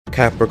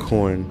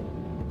Capricorn,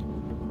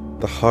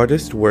 the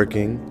hardest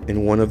working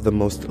and one of the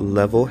most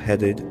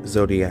level-headed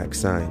zodiac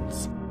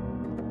signs.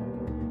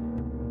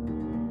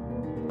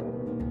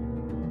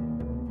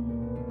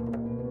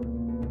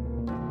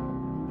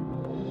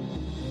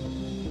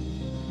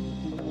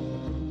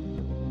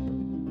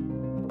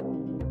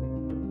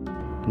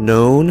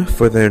 Known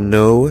for their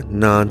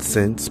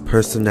no-nonsense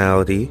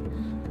personality,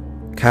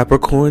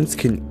 Capricorns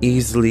can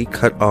easily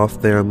cut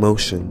off their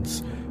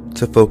emotions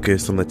to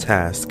focus on the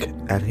task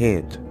at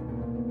hand.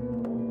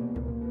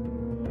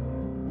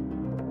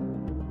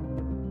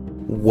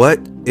 What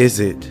is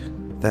it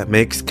that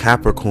makes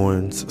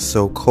Capricorns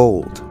so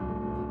cold?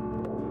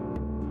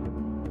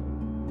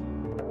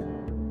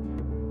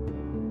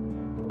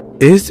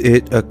 Is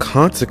it a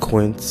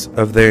consequence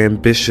of their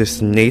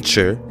ambitious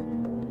nature,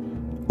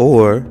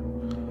 or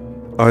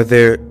are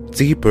there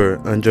deeper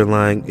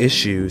underlying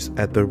issues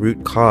at the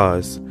root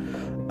cause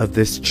of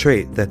this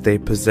trait that they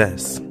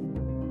possess?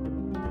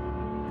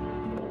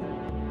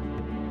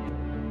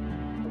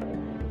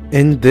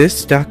 In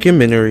this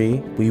documentary,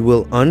 we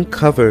will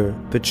uncover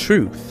the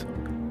truth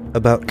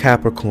about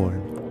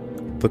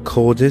Capricorn, the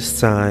coldest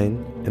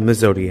sign in the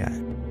zodiac.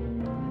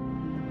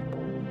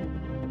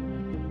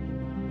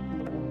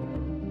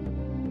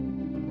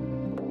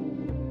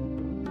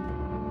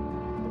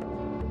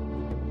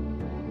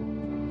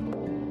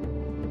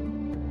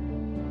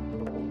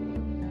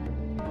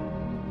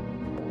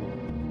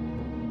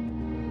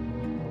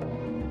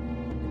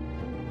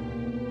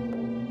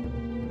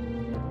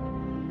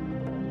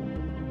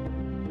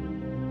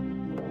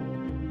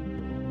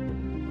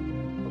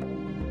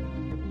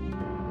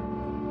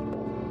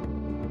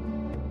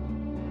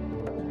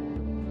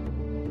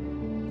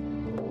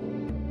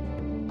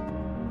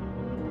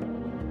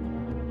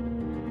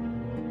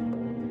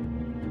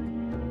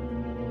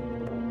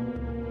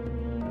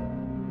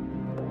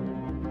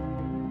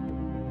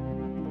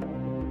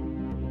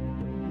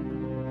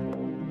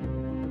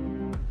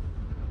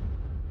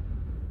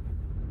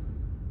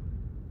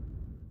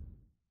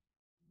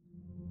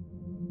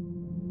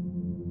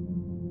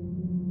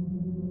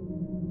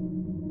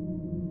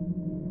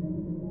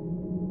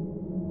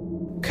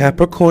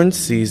 Capricorn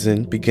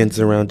season begins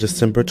around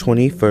December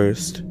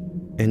 21st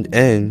and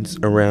ends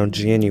around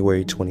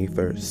January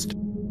 21st.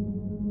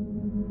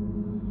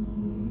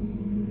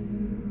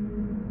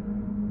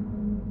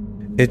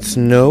 It's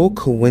no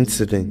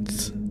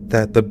coincidence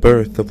that the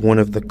birth of one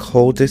of the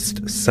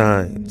coldest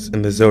signs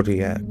in the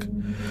zodiac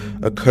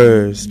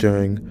occurs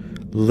during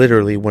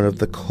literally one of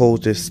the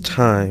coldest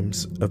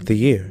times of the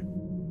year.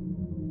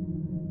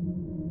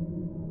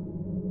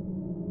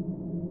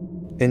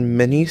 In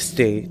many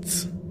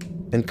states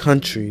and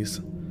countries,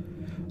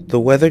 the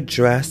weather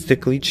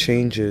drastically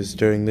changes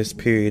during this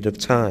period of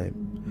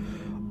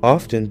time,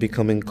 often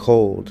becoming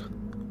cold,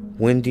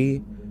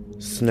 windy,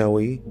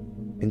 snowy,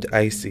 and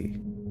icy.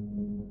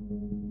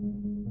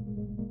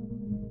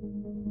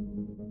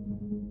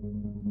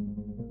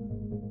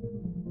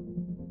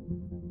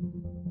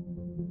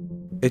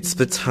 It's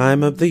the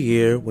time of the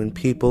year when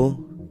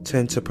people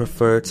tend to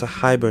prefer to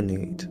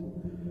hibernate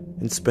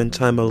and spend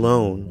time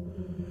alone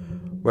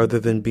rather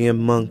than be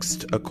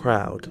amongst a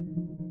crowd.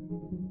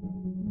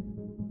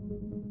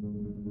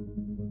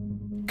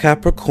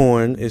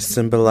 Capricorn is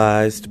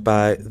symbolized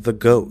by the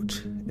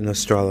goat in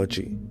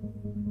astrology,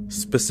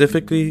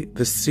 specifically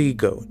the sea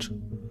goat,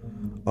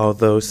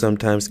 although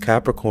sometimes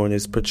Capricorn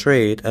is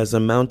portrayed as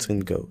a mountain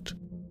goat.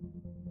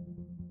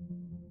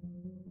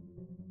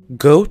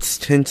 Goats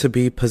tend to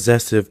be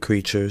possessive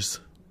creatures,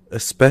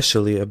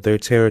 especially of their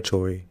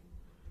territory.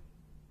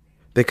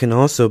 They can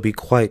also be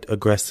quite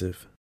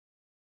aggressive.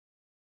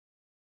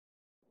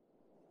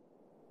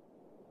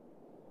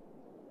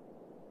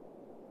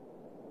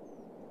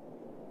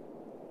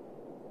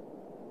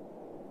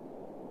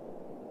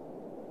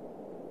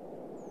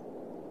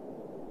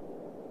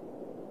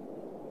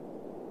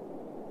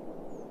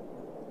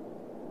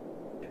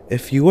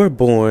 If you are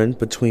born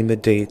between the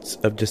dates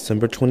of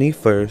December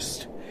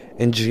 21st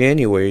and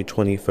January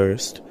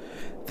 21st,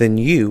 then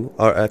you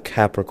are a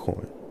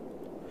Capricorn,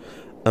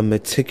 a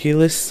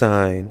meticulous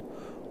sign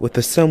with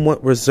a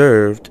somewhat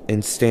reserved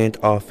and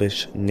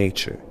standoffish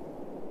nature.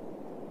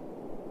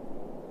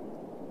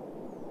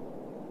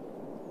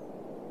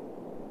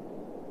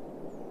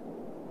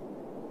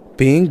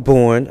 Being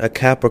born a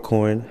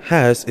Capricorn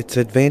has its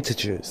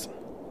advantages.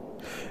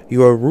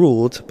 You are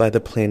ruled by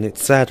the planet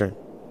Saturn,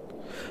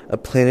 a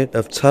planet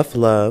of tough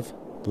love,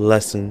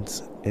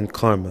 lessons, and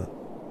karma.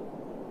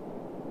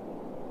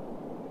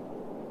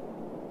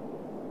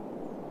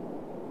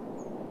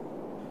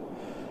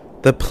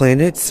 The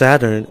planet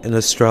Saturn in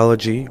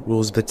astrology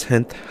rules the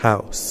 10th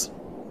house.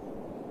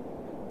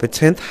 The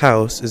 10th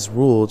house is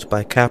ruled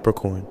by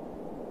Capricorn.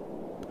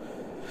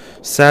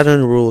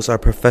 Saturn rules our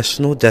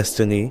professional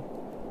destiny,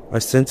 our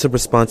sense of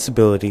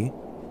responsibility,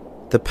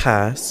 the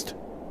past,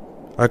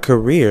 our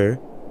career,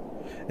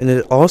 and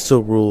it also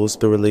rules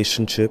the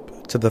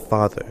relationship to the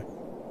father.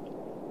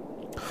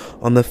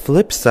 On the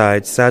flip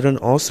side, Saturn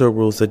also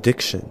rules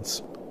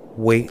addictions,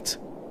 weight,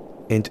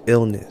 and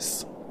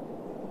illness.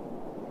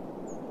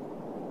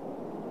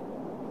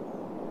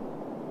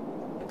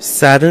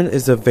 Saturn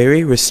is a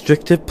very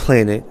restrictive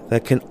planet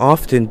that can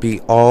often be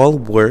all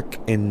work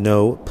and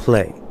no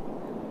play.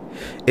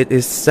 It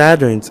is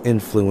Saturn's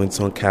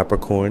influence on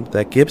Capricorn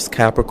that gives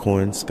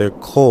Capricorns their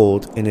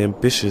cold and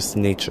ambitious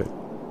nature.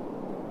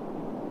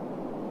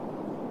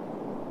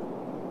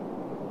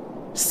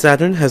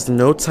 Saturn has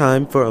no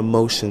time for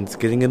emotions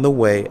getting in the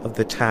way of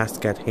the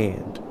task at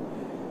hand,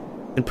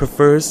 and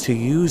prefers to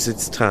use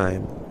its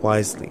time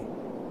wisely.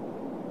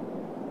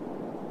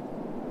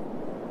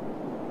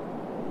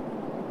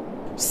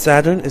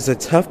 Saturn is a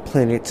tough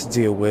planet to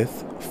deal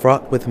with,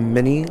 fraught with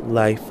many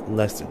life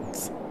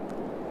lessons.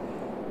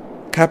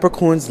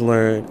 Capricorns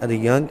learn at a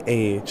young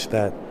age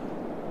that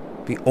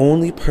the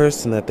only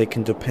person that they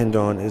can depend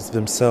on is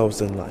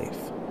themselves in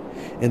life,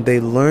 and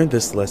they learn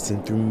this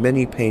lesson through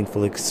many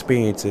painful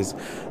experiences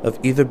of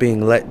either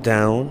being let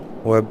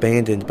down or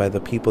abandoned by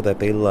the people that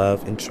they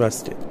love and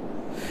trusted.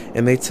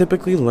 And they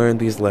typically learn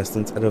these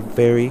lessons at a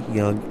very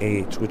young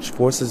age, which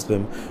forces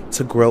them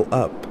to grow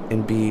up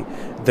and be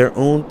their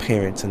own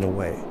parent in a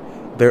way,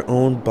 their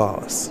own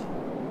boss.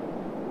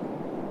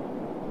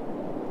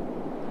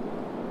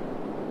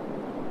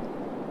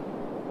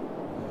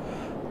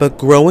 But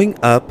growing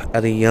up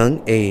at a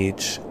young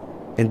age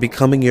and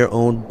becoming your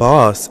own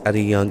boss at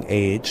a young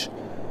age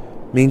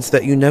means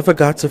that you never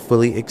got to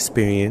fully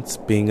experience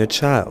being a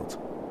child.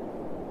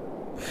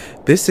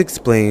 This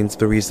explains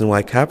the reason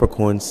why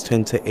Capricorns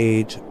tend to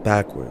age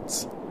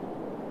backwards,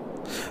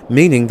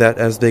 meaning that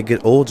as they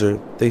get older,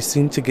 they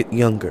seem to get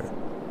younger.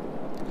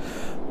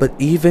 But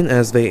even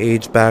as they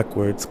age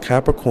backwards,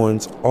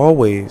 Capricorns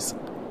always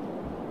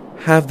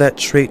have that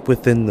trait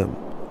within them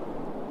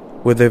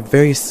where they're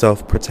very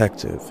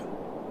self-protective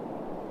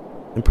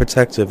and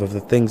protective of the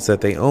things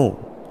that they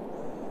own,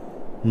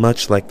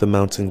 much like the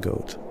mountain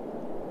goat.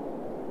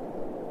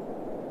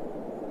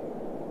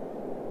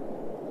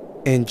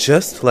 And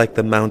just like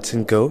the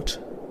mountain goat,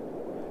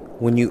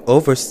 when you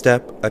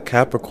overstep a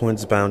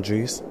Capricorn's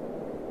boundaries,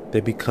 they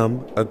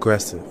become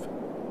aggressive.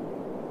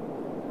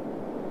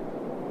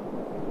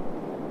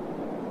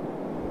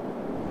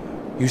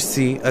 You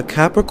see, a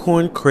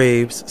Capricorn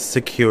craves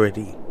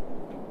security.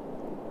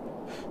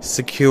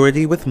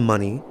 Security with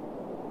money,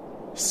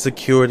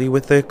 security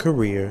with their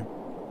career,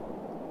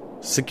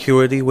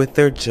 security with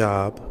their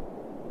job,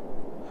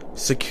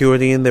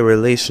 security in their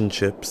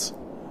relationships,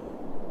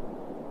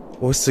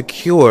 or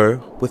secure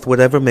with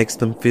whatever makes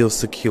them feel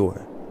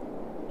secure.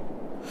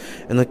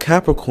 And a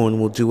Capricorn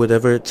will do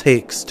whatever it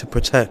takes to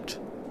protect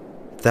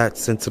that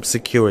sense of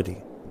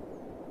security,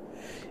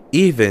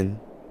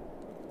 even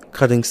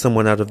cutting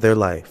someone out of their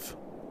life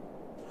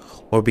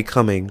or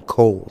becoming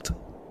cold.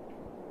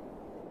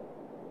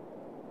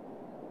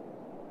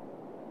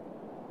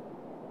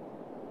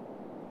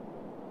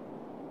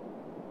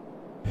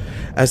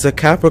 As a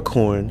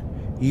Capricorn,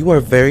 you are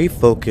very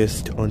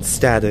focused on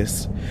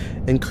status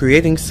and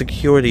creating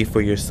security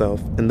for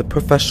yourself in the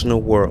professional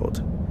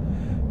world,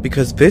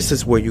 because this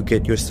is where you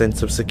get your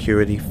sense of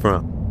security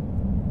from.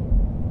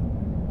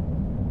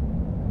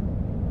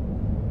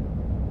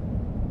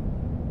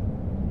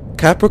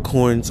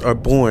 Capricorns are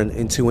born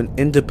into an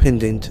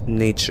independent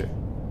nature,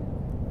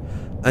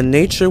 a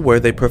nature where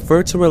they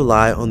prefer to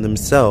rely on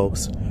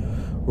themselves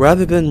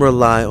rather than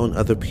rely on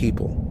other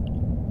people.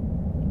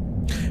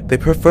 They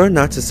prefer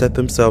not to set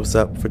themselves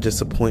up for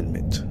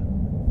disappointment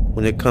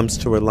when it comes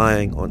to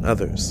relying on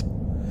others,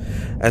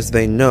 as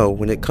they know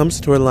when it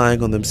comes to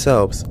relying on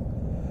themselves,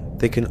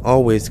 they can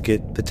always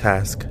get the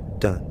task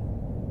done.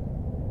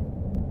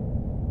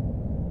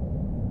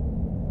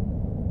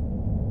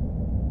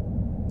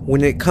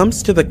 When it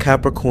comes to the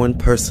Capricorn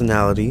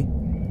personality,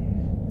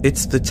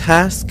 it's the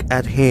task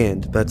at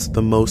hand that's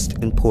the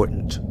most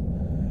important,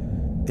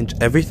 and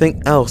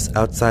everything else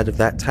outside of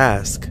that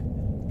task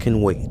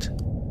can wait.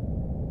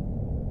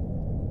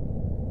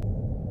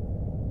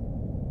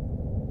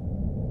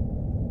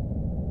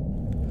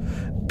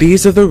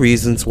 These are the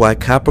reasons why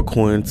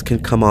Capricorns can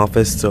come off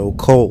as so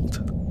cold.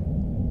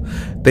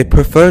 They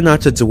prefer not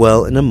to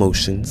dwell in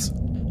emotions.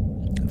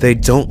 They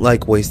don't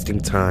like wasting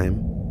time.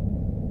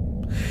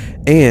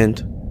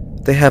 And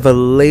they have a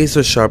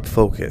laser-sharp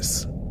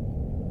focus.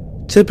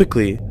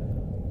 Typically,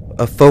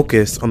 a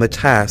focus on the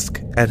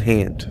task at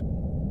hand.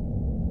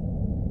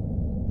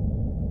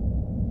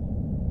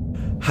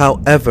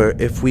 However,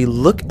 if we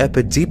look at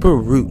the deeper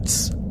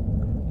roots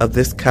of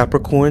this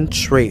Capricorn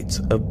trait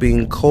of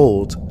being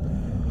cold,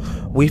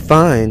 we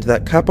find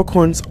that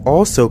Capricorns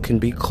also can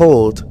be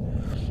cold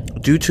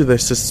due to their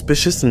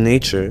suspicious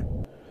nature,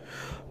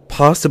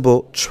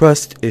 possible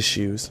trust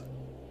issues,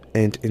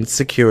 and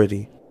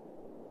insecurity.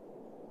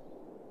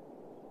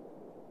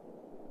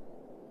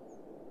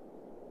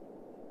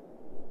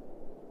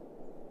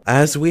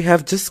 As we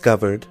have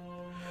discovered,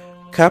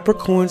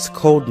 Capricorn's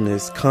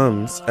coldness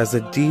comes as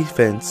a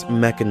defense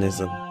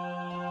mechanism.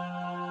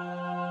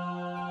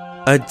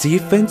 A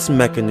defense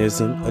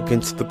mechanism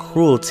against the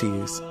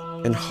cruelties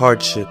and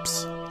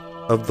hardships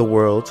of the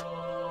world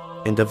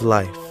and of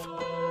life.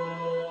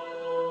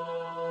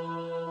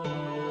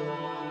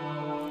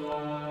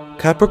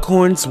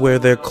 Capricorns wear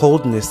their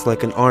coldness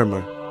like an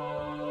armor,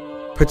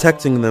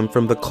 protecting them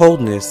from the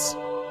coldness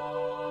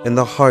and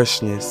the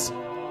harshness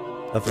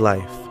of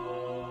life.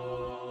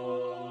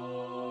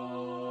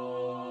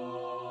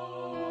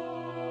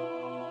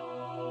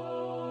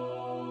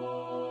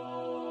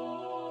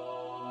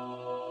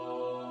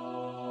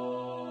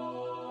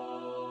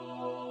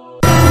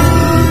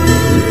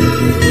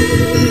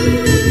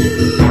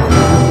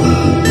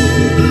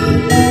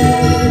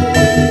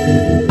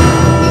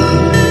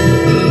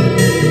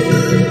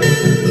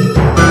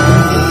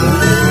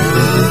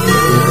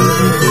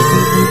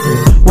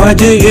 Why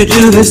do you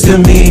do this to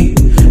me?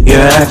 You're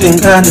acting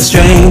kinda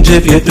strange.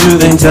 If you're through,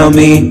 then tell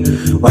me.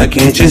 Why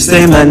can't you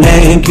say my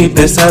name? Keep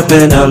this up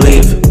and I'll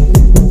leave.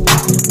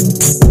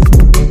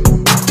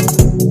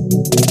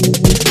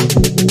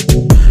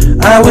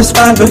 I was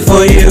fine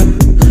before you.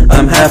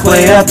 I'm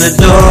halfway out the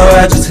door.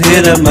 I just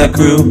hit up my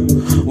crew.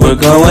 We're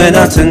going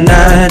out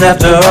tonight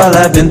after all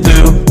I've been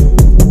through.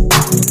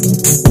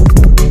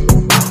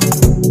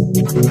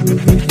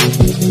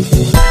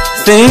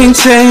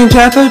 Things change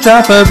at the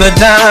drop of a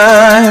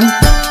dime.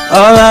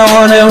 All I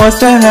wanted was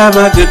to have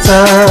a good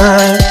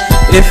time.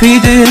 If he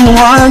didn't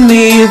want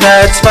me,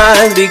 that's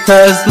fine,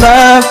 because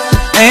love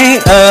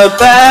ain't a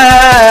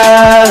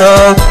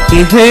battle.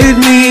 He hit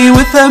me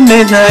with a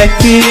midnight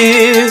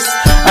kiss.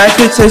 I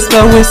could taste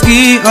the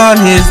whiskey on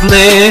his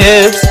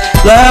lips.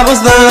 Love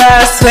was the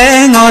last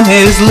thing on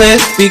his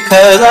list,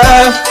 because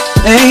love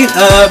ain't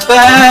a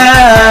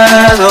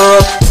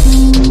battle.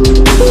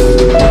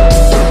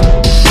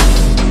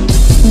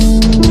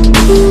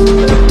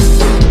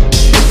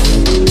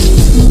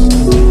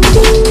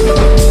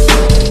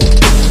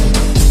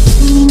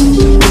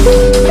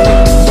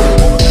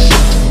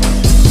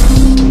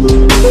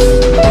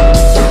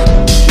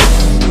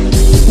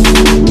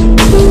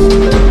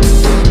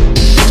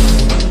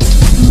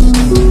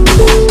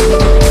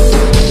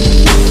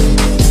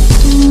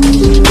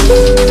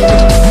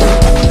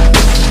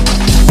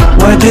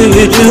 Why do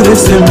you do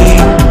this to me?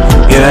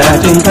 You're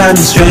acting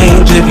kinda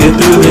strange. If you're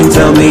through, then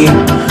tell me.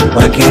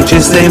 Why can't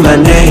you say my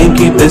name?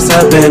 Keep this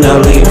up and I'll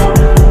leave.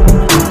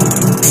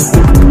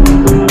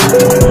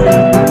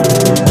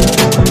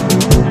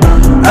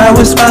 I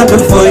was fine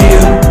before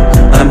you.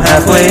 I'm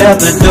halfway out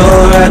the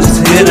door. I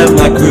just hit up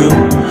my crew.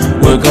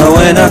 We're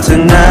going out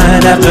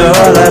tonight after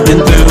all I've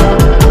been through.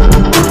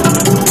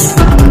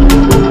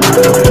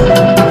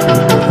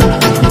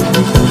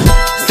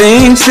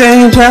 Things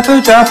change at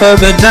the drop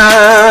of a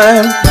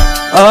dime.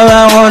 All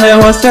I wanted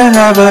was to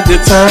have a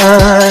good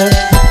time.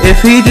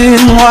 If he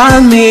didn't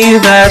want me,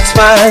 that's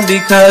fine,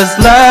 because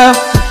love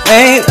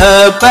ain't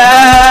a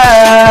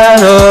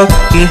battle.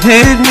 He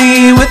hit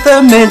me with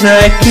a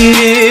midnight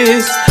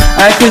kiss.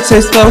 I could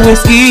taste the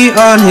whiskey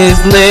on his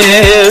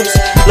lips.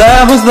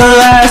 Love was the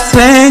last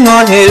thing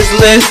on his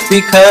list,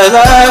 because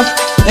love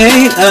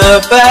ain't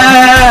a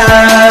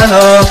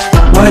battle.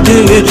 Why do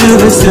you do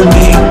this to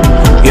me?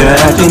 You're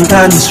acting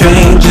kinda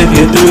strange. If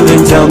you're through,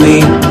 then tell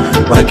me.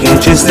 Why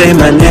can't you say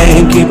my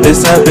name? Keep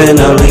this up and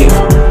I'll leave.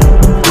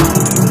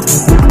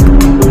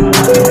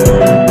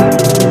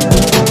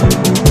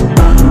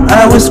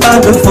 I was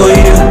fine before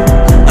you.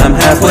 I'm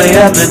halfway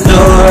out the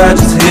door. I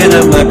just hit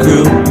up my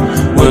crew.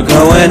 We're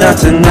going out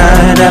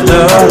tonight after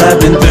all I've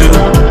been through.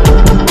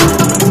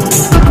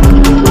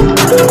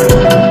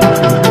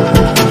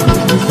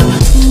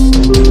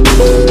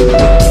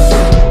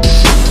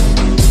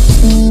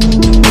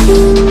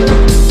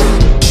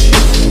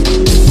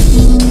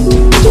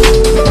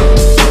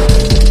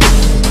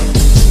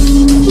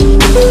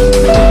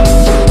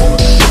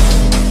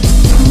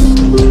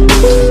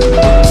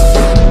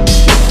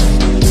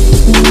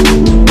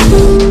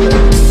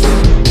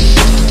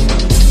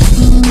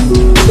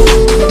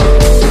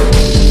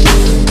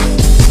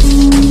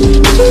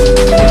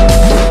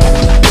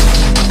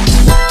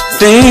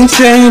 Things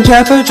change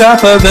at the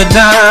drop of a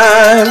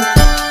dime.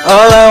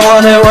 All I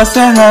wanted was to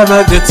have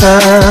a good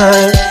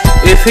time.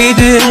 If he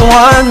didn't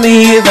want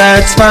me,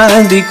 that's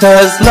fine,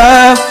 because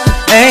love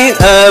ain't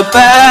a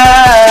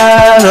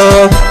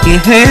battle. He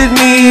hit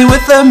me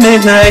with a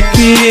midnight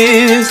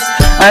kiss.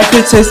 I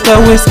could taste the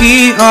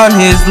whiskey on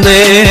his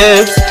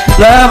lips.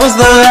 Love was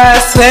the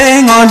last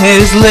thing on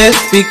his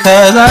list,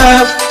 because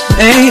love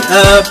ain't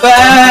a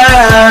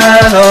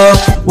battle.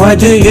 Why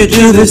do you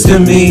do this to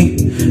me?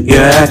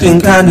 You're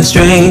acting kinda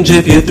strange.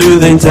 If you're through,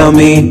 then tell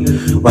me.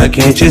 Why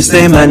can't you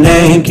say my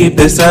name? Keep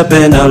this up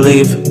and I'll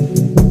leave.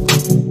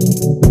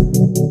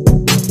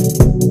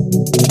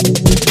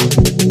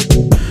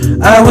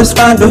 I was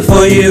fine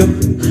before you.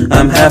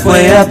 I'm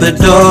halfway out the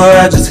door.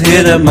 I just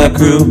hit up my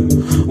crew.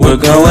 We're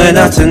going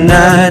out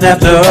tonight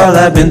after all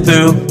I've been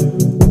through.